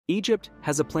Egypt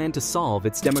has a plan to solve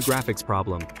its demographics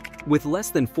problem. With less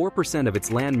than 4% of its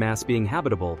land mass being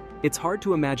habitable, it's hard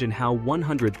to imagine how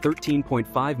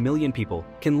 113.5 million people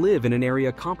can live in an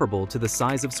area comparable to the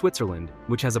size of Switzerland,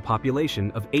 which has a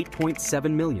population of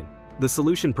 8.7 million. The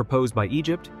solution proposed by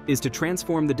Egypt is to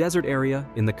transform the desert area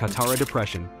in the Qattara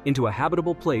Depression into a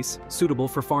habitable place suitable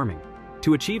for farming.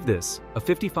 To achieve this, a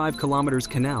 55 kilometers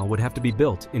canal would have to be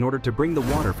built in order to bring the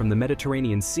water from the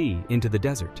Mediterranean Sea into the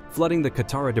desert. Flooding the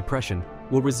Qattara Depression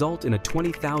will result in a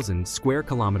 20,000 square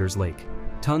kilometers lake.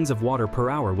 Tons of water per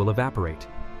hour will evaporate,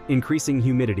 increasing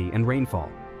humidity and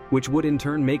rainfall, which would in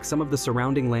turn make some of the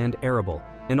surrounding land arable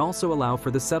and also allow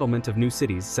for the settlement of new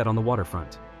cities set on the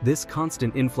waterfront. This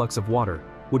constant influx of water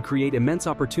would create immense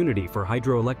opportunity for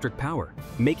hydroelectric power,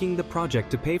 making the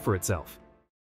project to pay for itself.